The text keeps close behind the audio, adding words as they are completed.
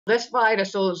This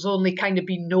virus has only kind of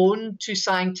been known to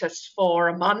scientists for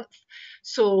a month.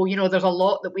 So, there's a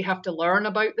lot that we have to learn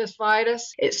about this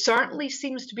virus. It certainly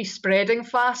seems to be spreading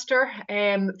faster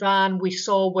than we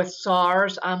saw with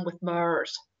SARS and with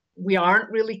MERS. We aren't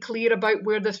really clear about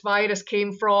where this virus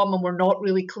came from, and we're not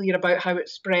really clear about how it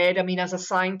spread. I mean, as a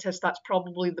scientist, that's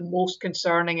probably the most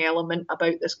concerning element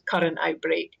about this current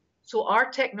outbreak. So our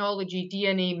technology,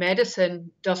 DNA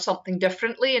medicine, does something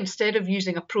differently. Instead of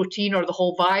using a protein or the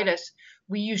whole virus,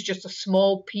 we use just a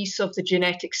small piece of the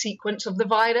genetic sequence of the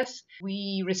virus.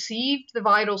 We received the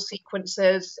viral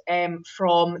sequences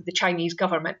from the Chinese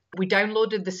government. We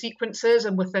downloaded the sequences,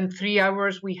 and within 3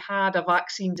 hours, we had a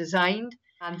vaccine designed.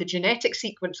 And the genetic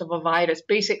sequence of a virus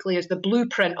basically is the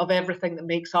blueprint of everything that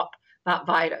makes up that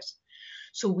virus.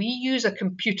 So we use a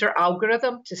computer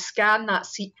algorithm to scan that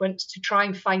sequence to try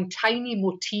and find tiny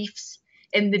motifs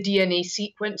in the DNA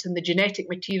sequence and the genetic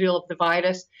material of the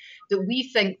virus that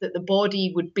we think that the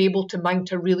body would be able to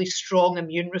mount a really strong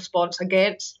immune response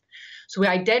against. So we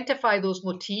identify those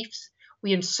motifs,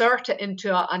 we insert it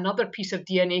into another piece of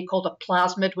DNA called a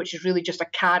plasmid, which is really just a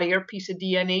carrier piece of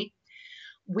DNA.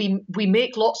 We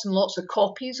make lots and lots of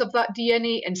copies of that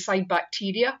DNA inside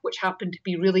bacteria, which happen to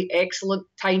be really excellent,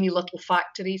 tiny little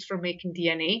factories for making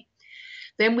DNA.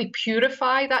 Then we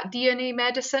purify that DNA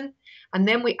medicine, and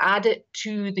then we add it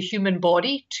to the human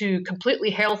body, to completely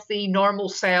healthy, normal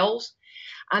cells.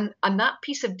 And that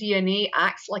piece of DNA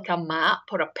acts like a map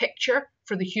or a picture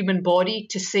for the human body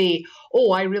to say,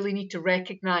 oh, I really need to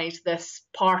recognize this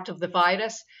part of the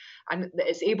virus. And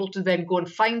it's able to then go and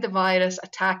find the virus,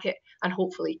 attack it, and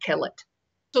hopefully kill it.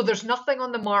 So there's nothing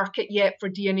on the market yet for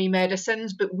DNA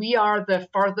medicines, but we are the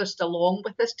furthest along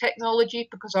with this technology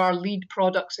because our lead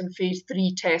product's in phase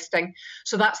 3 testing.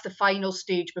 So that's the final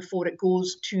stage before it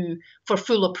goes for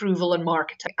full approval and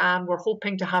marketing. And we're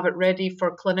hoping to have it ready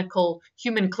for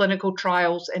human clinical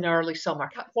trials in early summer.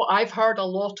 What I've heard a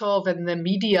lot of in the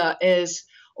media is,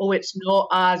 oh, it's not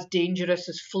as dangerous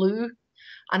as flu.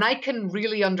 And I can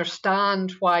really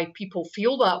understand why people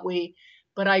feel that way.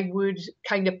 But I would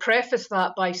kind of preface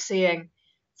that by saying,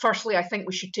 firstly, I think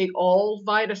we should take all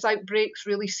virus outbreaks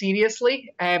really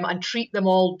seriously and treat them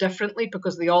all differently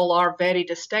because they all are very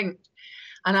distinct.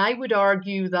 And I would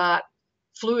argue that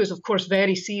flu is, of course,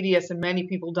 very serious and many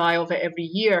people die of it every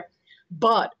year.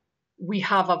 But we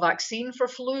have a vaccine for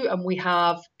flu and we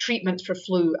have treatments for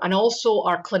flu. And also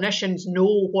our clinicians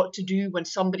know what to do when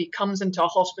somebody comes into a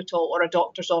hospital or a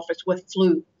doctor's office with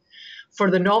flu. For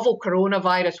the novel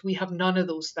coronavirus, we have none of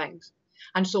those things.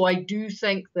 And so I do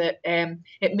think that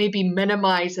it maybe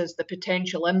minimizes the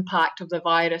potential impact of the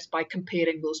virus by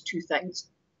comparing those two things.